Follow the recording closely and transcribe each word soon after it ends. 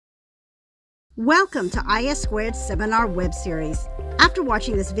Welcome to ISSQUARED seminar web series. After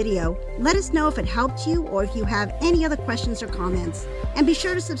watching this video, let us know if it helped you or if you have any other questions or comments. And be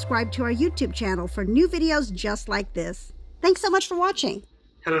sure to subscribe to our YouTube channel for new videos just like this. Thanks so much for watching.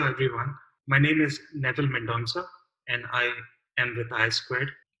 Hello everyone, my name is Neville Mendonca and I am with ISSQUARED.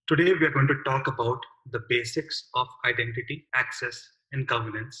 Today we are going to talk about the basics of identity, access and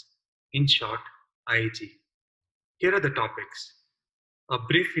governance, in short IAG. Here are the topics. A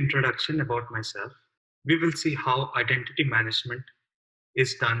brief introduction about myself. We will see how identity management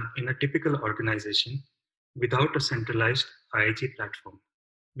is done in a typical organization without a centralized IAG platform.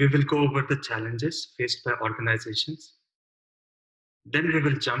 We will go over the challenges faced by organizations. Then we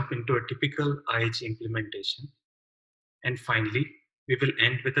will jump into a typical IAG implementation. And finally, we will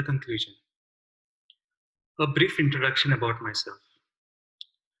end with a conclusion. A brief introduction about myself.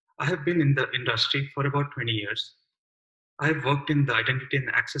 I have been in the industry for about 20 years. I have worked in the identity and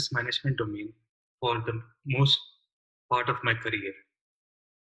access management domain for the most part of my career.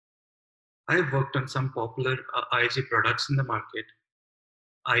 I have worked on some popular IAG products in the market: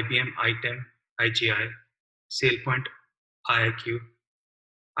 IBM ITEM, IGI, SailPoint, IIQ.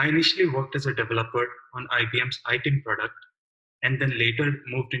 I initially worked as a developer on IBM's ITEM product and then later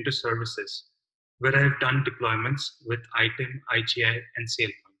moved into services, where I have done deployments with ITEM, IGI, and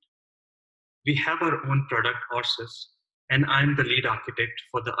SailPoint. We have our own product, ORSUS, and I am the lead architect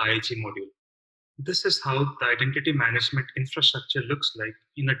for the IAG module. This is how the identity management infrastructure looks like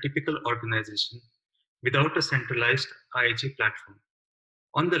in a typical organization without a centralized IAG platform.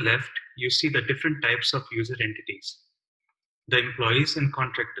 On the left, you see the different types of user entities. The employees and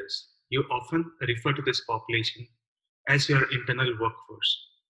contractors. You often refer to this population as your internal workforce.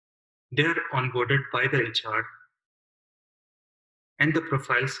 They are onboarded by the HR, and the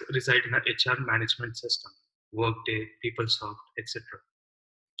profiles reside in a HR management system: Workday, PeopleSoft, etc.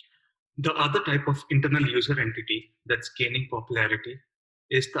 The other type of internal user entity that's gaining popularity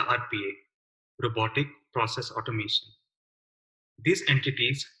is the RPA, Robotic Process Automation. These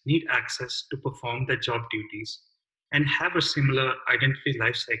entities need access to perform their job duties and have a similar identity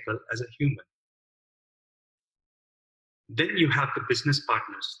lifecycle as a human. Then you have the business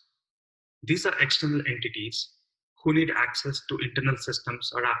partners. These are external entities who need access to internal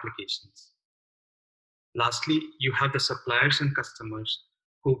systems or applications. Lastly, you have the suppliers and customers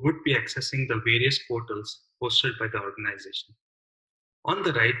who would be accessing the various portals hosted by the organization. On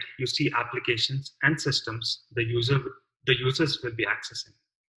the right, you see applications and systems the users will be accessing.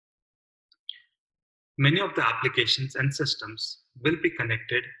 Many of the applications and systems will be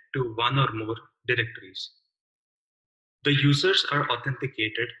connected to one or more directories. The users are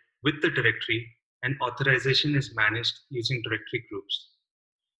authenticated with the directory, and authorization is managed using directory groups.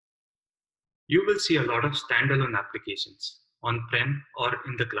 You will see a lot of standalone applications on-prem or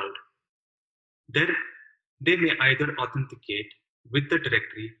in the cloud. They may either authenticate with the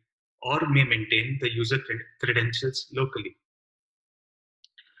directory or may maintain the user credentials locally.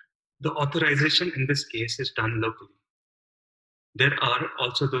 The authorization in this case is done locally. There are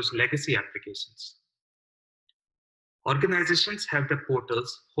also those legacy applications. Organizations have their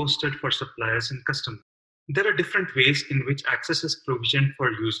portals hosted for suppliers and customers. There are different ways in which access is provisioned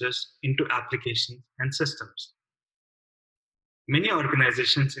for users into applications and systems. Many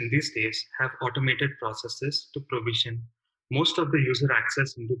organizations in these days have automated processes to provision most of the user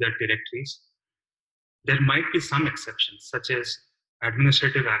access into their directories. There might be some exceptions, such as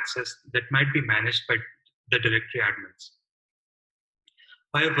administrative access, that might be managed by the directory admins.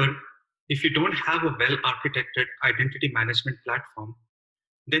 However, if you don't have a well-architected identity management platform,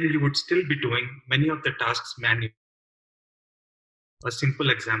 then you would still be doing many of the tasks manually. A simple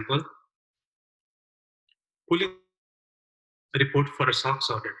example: pulling a report for a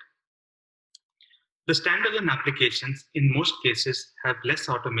SOX audit. The standalone applications in most cases have less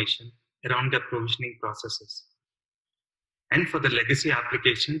automation around their provisioning processes. And for the legacy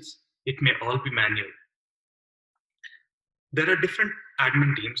applications, it may all be manual. There are different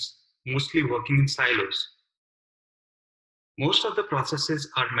admin teams, mostly working in silos. Most of the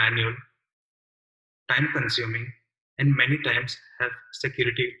processes are manual, time-consuming, and many times have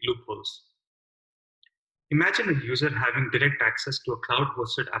security loopholes. Imagine a user having direct access to a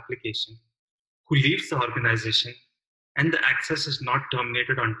cloud-hosted application who leaves the organization and the access is not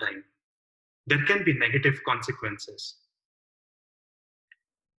terminated on time. There can be negative consequences.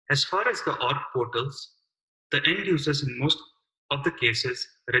 As far as the org portals, the end users in most of the cases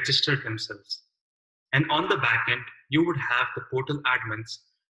registered themselves. And on the back end, you would have the portal admins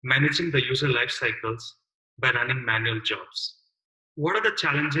managing the user life cycles by running manual jobs. What are the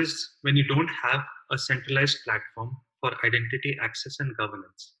challenges when you don't have a centralized platform for identity access and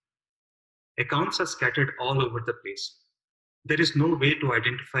governance? Accounts are scattered all over the place. There is no way to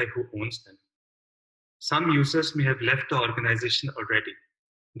identify who owns them. Some users may have left the organization already,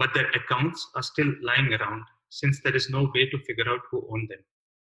 but their accounts are still lying around since there is no way to figure out who owned them.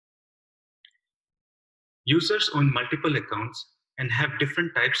 Users own multiple accounts and have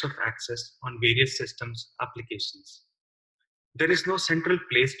different types of access on various systems applications. There is no central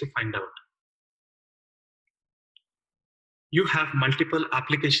place to find out. You have multiple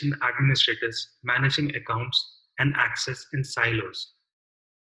application administrators managing accounts and access in silos.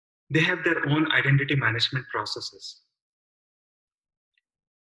 They have their own identity management processes.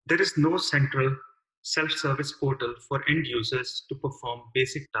 There is no central self-service portal for end users to perform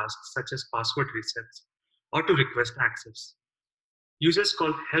basic tasks such as password resets or to request access. Users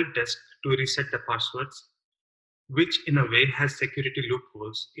call help desk to reset the passwords, which in a way has security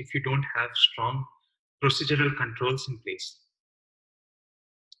loopholes if you don't have strong procedural controls in place.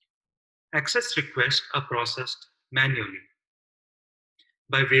 Access requests are processed manually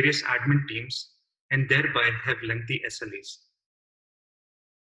by various admin teams and thereby have lengthy SLAs.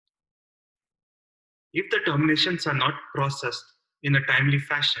 If the terminations are not processed in a timely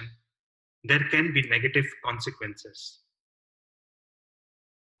fashion, there can be negative consequences.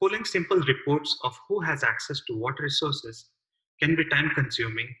 Pulling simple reports of who has access to what resources can be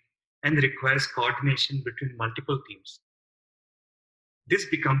time-consuming and requires coordination between multiple teams. This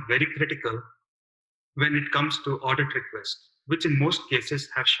becomes very critical when it comes to audit requests, which in most cases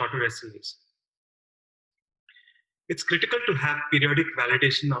have shorter SLAs. It's critical to have periodic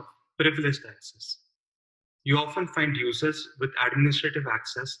validation of privileged access. You often find users with administrative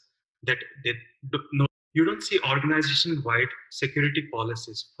access that they know. You don't see organization-wide security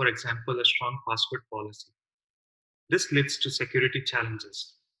policies, for example, a strong password policy. This leads to security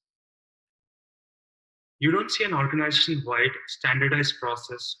challenges. You don't see an organization-wide standardized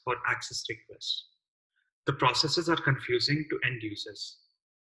process for access requests. The processes are confusing to end users.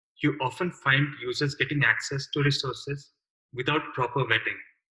 You often find users getting access to resources without proper vetting.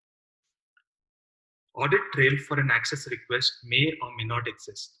 Audit trail for an access request may or may not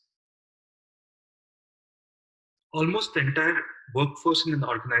exist. Almost the entire workforce in an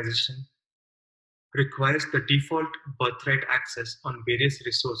organization requires the default birthright access on various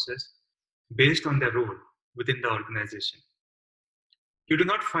resources based on their role within the organization. You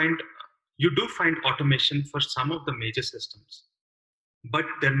do find automation for some of the major systems, but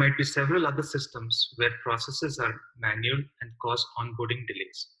there might be several other systems where processes are manual and cause onboarding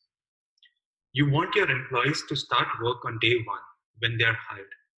delays. You want your employees to start work on day one when they are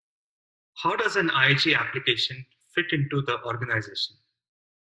hired. How does an IAG application fit into the organization?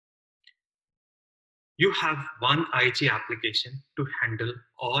 You have one IAG application to handle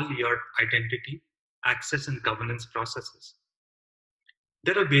all your identity, access, and governance processes.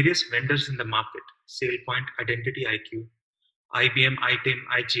 There are various vendors in the market: SailPoint, Identity IQ, IBM, ITIM,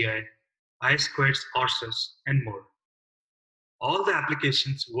 IGI, ISSQUARED, ORSUS, and more. All the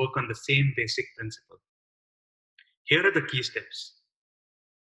applications work on the same basic principle. Here are the key steps.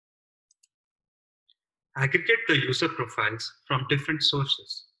 Aggregate the user profiles from different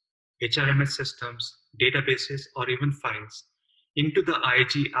sources, HRMS systems, databases, or even files, into the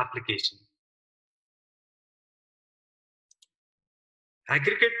IAG application.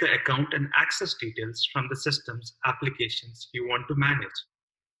 Aggregate the account and access details from the systems applications you want to manage.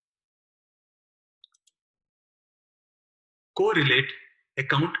 Correlate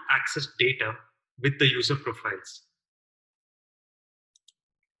account access data with the user profiles.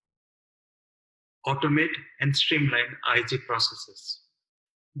 Automate and streamline IAG processes.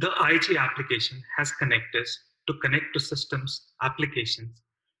 The IAG application has connectors to connect to systems applications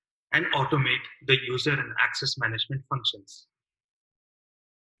and automate the user and access management functions.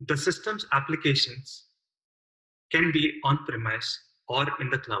 The systems applications can be on-premise or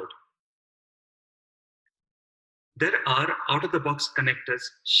in the cloud. There are out-of-the-box connectors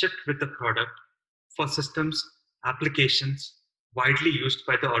shipped with the product for systems applications widely used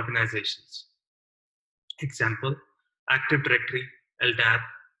by the organizations. Example, Active Directory, LDAP,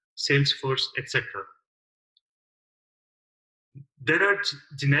 Salesforce, etc. There are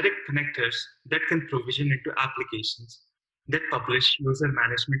generic connectors that can provision into applications that publish user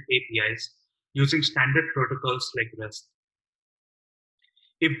management APIs using standard protocols like REST.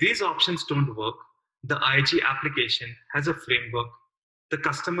 If these options don't work, the IAG application has a framework the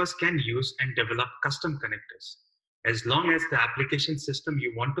customers can use and develop custom connectors, as long as the application system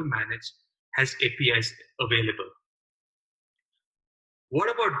you want to manage has APIs available. What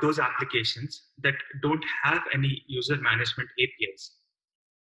about those applications that don't have any user management APIs?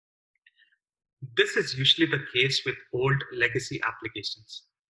 This is usually the case with old legacy applications.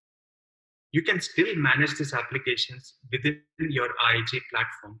 You can still manage these applications within your IAG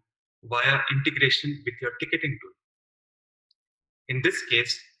platform via integration with your ticketing tool. In this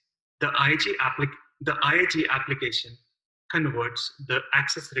case, the IAG application converts the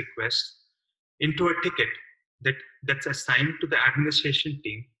access request into a ticket that's assigned to the administration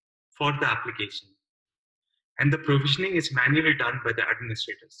team for the application. And the provisioning is manually done by the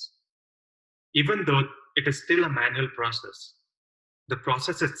administrators. Even though it is still a manual process, the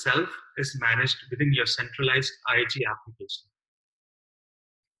process itself is managed within your centralized IAG application.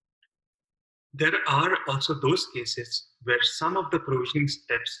 There are also those cases where some of the provisioning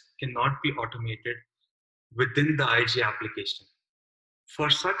steps cannot be automated within the IAG application. For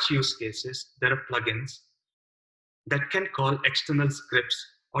such use cases, there are plugins that can call external scripts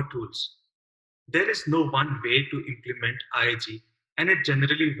or tools. There is no one way to implement IAG, and it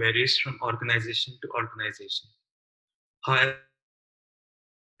generally varies from organization to organization. However,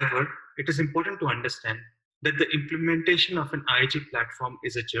 it is important to understand that the implementation of an IAG platform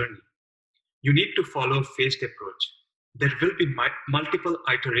is a journey. You need to follow a phased approach. There will be multiple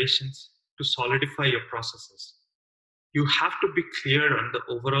iterations to solidify your processes. You have to be clear on the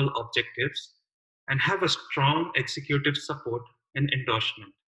overall objectives and have a strong executive support and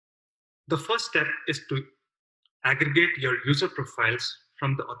endorsement. The first step is to aggregate your user profiles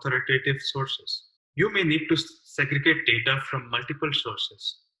from the authoritative sources. You may need to segregate data from multiple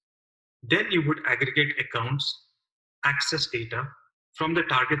sources. Then you would aggregate accounts, access data from the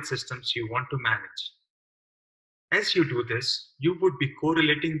target systems you want to manage. As you do this, you would be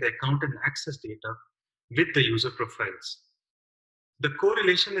correlating the account and access data with the user profiles. The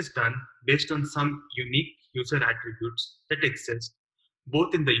correlation is done based on some unique user attributes that exist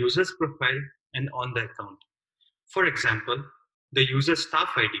both in the user's profile and on the account. For example, the user staff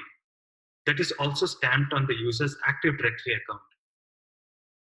ID that is also stamped on the user's Active Directory account.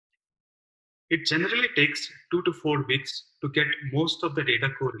 It generally takes 2 to 4 weeks to get most of the data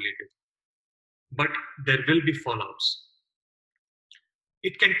correlated, but there will be fallouts.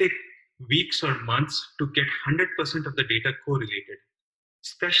 It can take weeks or months to get 100% of the data correlated,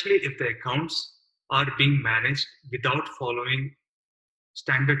 especially if the accounts are being managed without following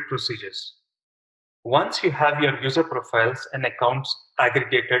standard procedures. Once you have your user profiles and accounts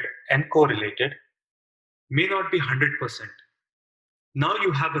aggregated and correlated, may not be 100%. Now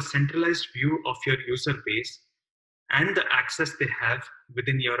you have a centralized view of your user base and the access they have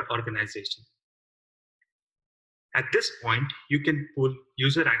within your organization. At this point, you can pull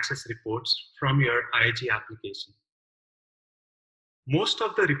user access reports from your IAG application. Most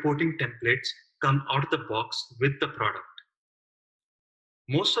of the reporting templates come out of the box with the product.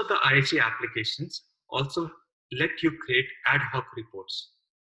 Most of the IAG applications also let you create ad hoc reports.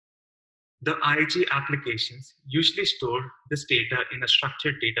 The IAG applications usually store this data in a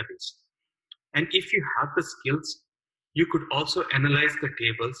structured database. And if you have the skills, you could also analyze the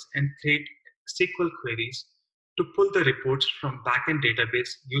tables and create SQL queries to pull the reports from backend database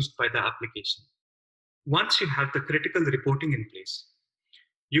used by the application. Once you have the critical reporting in place,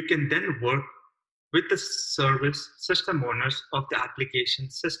 you can then work with the service system owners of the application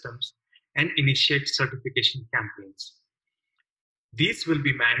systems and initiate certification campaigns. These will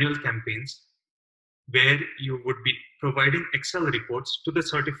be manual campaigns where you would be providing Excel reports to the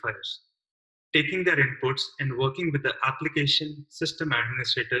certifiers, taking their inputs and working with the application system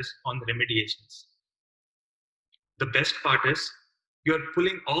administrators on remediations. The best part is you're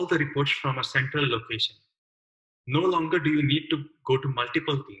pulling all the reports from a central location. No longer do you need to go to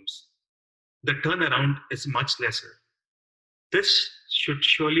multiple teams. The turnaround is much lesser. This should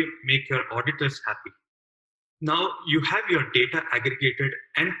surely make your auditors happy. Now you have your data aggregated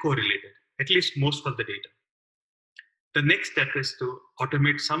and correlated, at least most of the data. The next step is to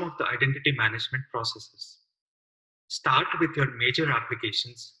automate some of the identity management processes. Start with your major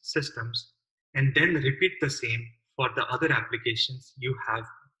applications, systems, and then repeat the same for the other applications you have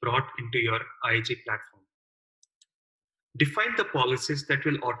brought into your IAG platform. Define the policies that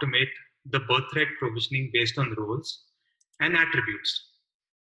will automate the birthright provisioning based on roles and attributes.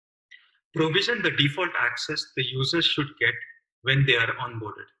 Provision the default access the users should get when they are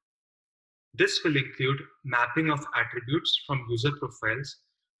onboarded. This will include mapping of attributes from user profiles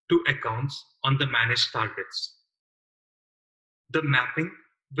to accounts on the managed targets. The mapping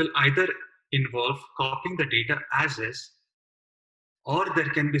will either involve copying the data as is, or there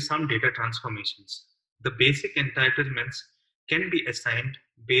can be some data transformations. The basic entitlements can be assigned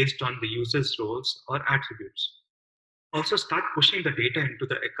based on the user's roles or attributes. Also start pushing the data into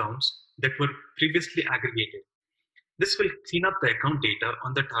the accounts that were previously aggregated. This will clean up the account data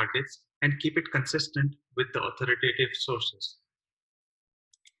on the targets and keep it consistent with the authoritative sources.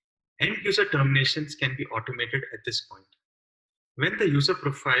 End-user terminations can be automated at this point. When the user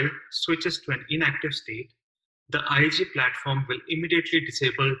profile switches to an inactive state, the IAG platform will immediately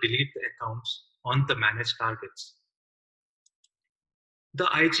delete the accounts on the managed targets. The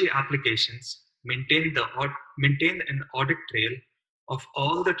IAG applications maintain an audit trail of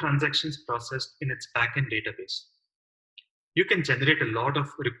all the transactions processed in its backend database. You can generate a lot of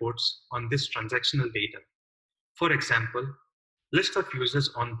reports on this transactional data. For example, list of users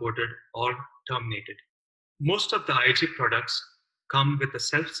onboarded or terminated. Most of the IAG products come with a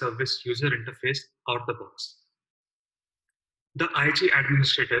self-service user interface out the box. The IAG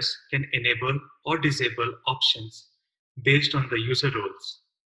administrators can enable or disable options based on the user roles.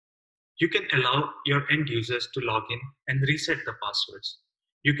 You can allow your end users to log in and reset the passwords.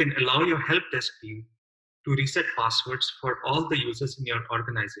 You can allow your help desk team to reset passwords for all the users in your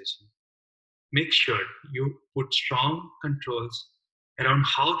organization. Make sure you put strong controls around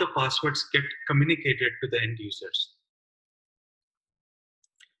how the passwords get communicated to the end users.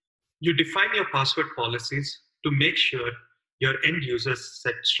 You define your password policies to make sure your end users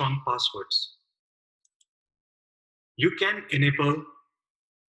set strong passwords. You can enable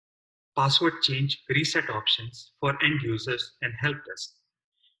password change reset options for end users and help desk.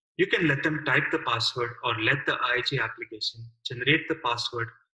 You can let them type the password or let the IAG application generate the password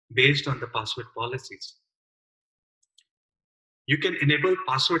based on the password policies. You can enable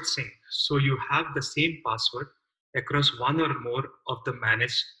password sync so you have the same password across one or more of the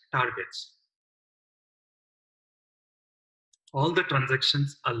managed targets. All the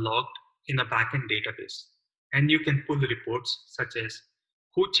transactions are logged in a backend database, and you can pull reports such as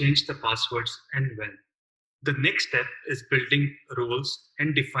who changed the passwords and when. The next step is building roles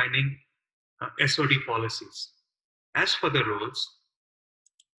and defining SOD policies. As for the roles,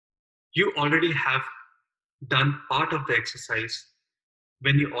 you already have done part of the exercise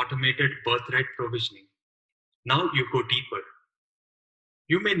when you automated birthright provisioning. Now you go deeper.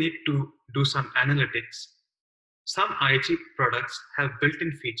 You may need to do some analytics. Some IAG products have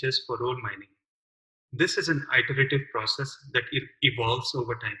built-in features for role mining. This is an iterative process that evolves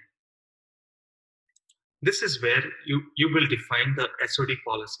over time. This is where you will define the SOD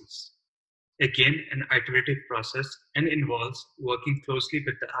policies. Again, an iterative process and involves working closely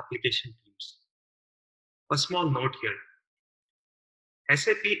with the application teams. A small note here.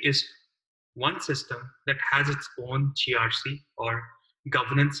 SAP is one system that has its own GRC or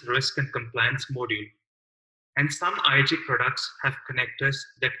governance, risk and compliance module. And some IAG products have connectors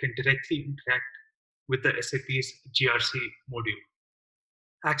that can directly interact with the SAP's GRC module.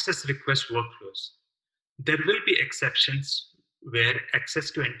 Access request workflows. There will be exceptions where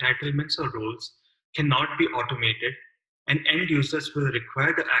access to entitlements or roles cannot be automated, and end users will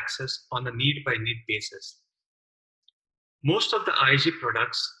require the access on a need-by-need basis. Most of the IAG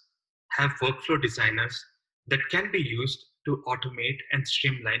products have workflow designers that can be used to automate and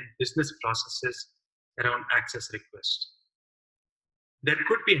streamline business processes around access requests. There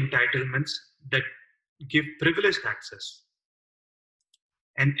could be entitlements that give privileged access,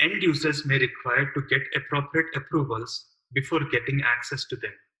 and end users may require to get appropriate approvals before getting access to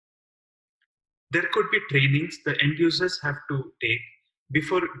them. There could be trainings the end users have to take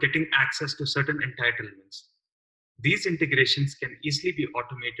before getting access to certain entitlements. These integrations can easily be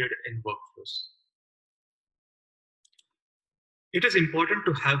automated in workflows. It is important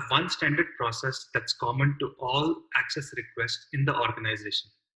to have one standard process that's common to all access requests in the organization.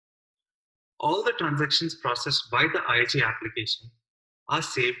 All the transactions processed by the IAG application are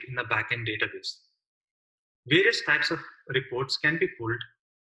saved in a backend database. Various types of reports can be pulled.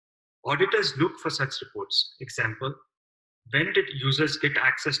 Auditors look for such reports. Example, when did users get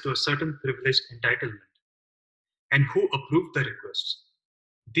access to a certain privileged entitlement? And who approved the request?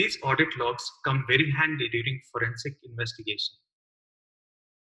 These audit logs come very handy during forensic investigation.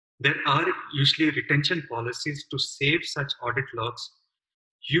 There are usually retention policies to save such audit logs,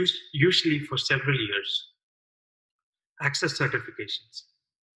 usually for several years. Access certifications.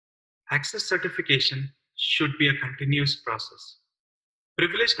 Access certification should be a continuous process.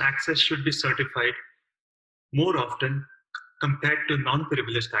 Privileged access should be certified more often compared to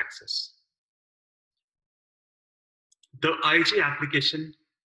non-privileged access. The IAG application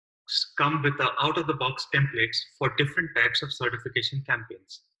come with the out-of-the-box templates for different types of certification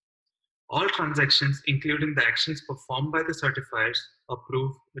campaigns. All transactions, including the actions performed by the certifiers,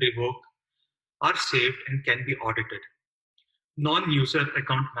 approve, revoke, are saved and can be audited. Non-user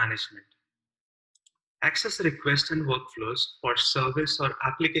account management. Access requests and workflows for service or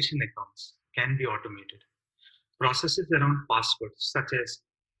application accounts can be automated. Processes around passwords, such as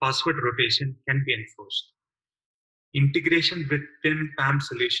password rotation, can be enforced. Integration with PIM/PAM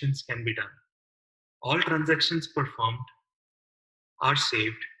solutions can be done. All transactions performed are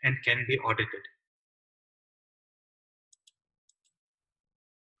saved and can be audited.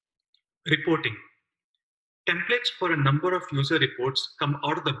 Reporting. Templates for a number of user reports come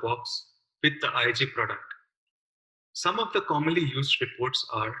out of the box with the IAG product. Some of the commonly used reports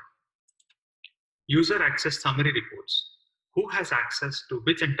are user access summary reports. Who has access to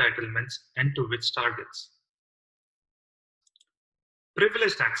which entitlements and to which targets?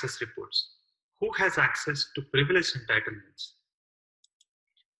 Privileged access reports. Who has access to privileged entitlements?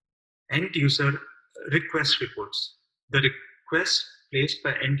 End user request reports. The requests placed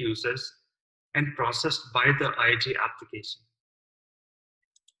by end users and processed by the IAG application.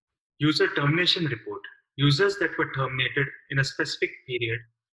 User termination report. Users that were terminated in a specific period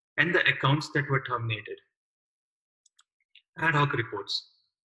and the accounts that were terminated. Ad hoc reports.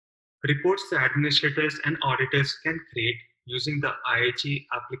 Reports the administrators and auditors can create using the IAG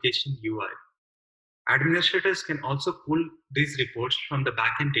application UI. Administrators can also pull these reports from the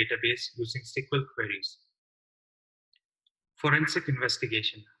backend database using SQL queries. Forensic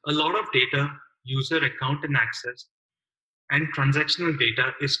investigation. A lot of data, user account and access, and transactional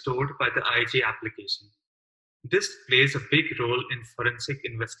data is stored by the IAG application. This plays a big role in forensic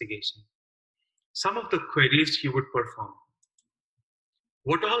investigation. Some of the queries you would perform.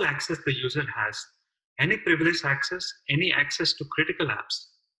 What all access the user has, any privileged access, any access to critical apps.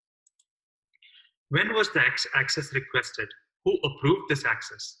 When was the access requested? Who approved this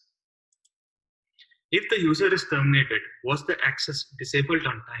access? If the user is terminated, was the access disabled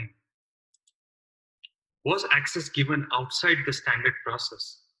on time? Was access given outside the standard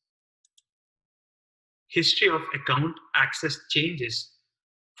process? History of account access changes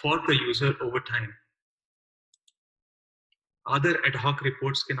for the user over time. Other ad hoc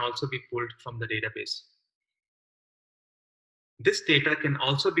reports can also be pulled from the database. This data can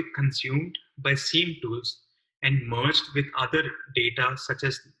also be consumed by SIEM tools and merged with other data such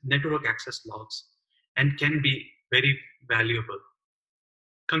as network access logs and can be very valuable.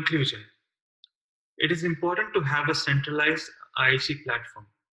 Conclusion. It is important to have a centralized IAG platform.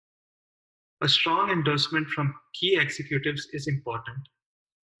 A strong endorsement from key executives is important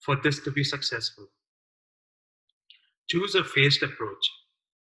for this to be successful. Choose a phased approach.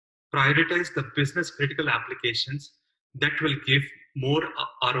 Prioritize the business critical applications that will give more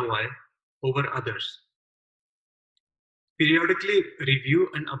ROI over others. Periodically review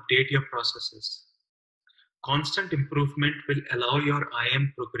and update your processes. Constant improvement will allow your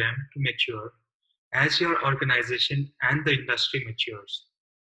IAM program to mature as your organization and the industry matures.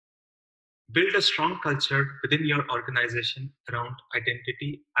 Build a strong culture within your organization around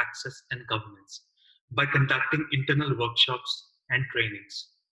identity, access, and governance by conducting internal workshops and trainings.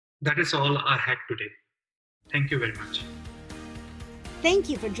 That is all I had today. Thank you very much. Thank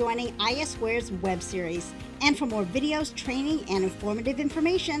you for joining ISSQUARED's web series. And for more videos, training, and informative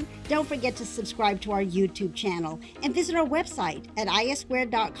information, don't forget to subscribe to our YouTube channel and visit our website at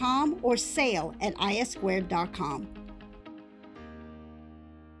issquared.com or sale@issquared.com.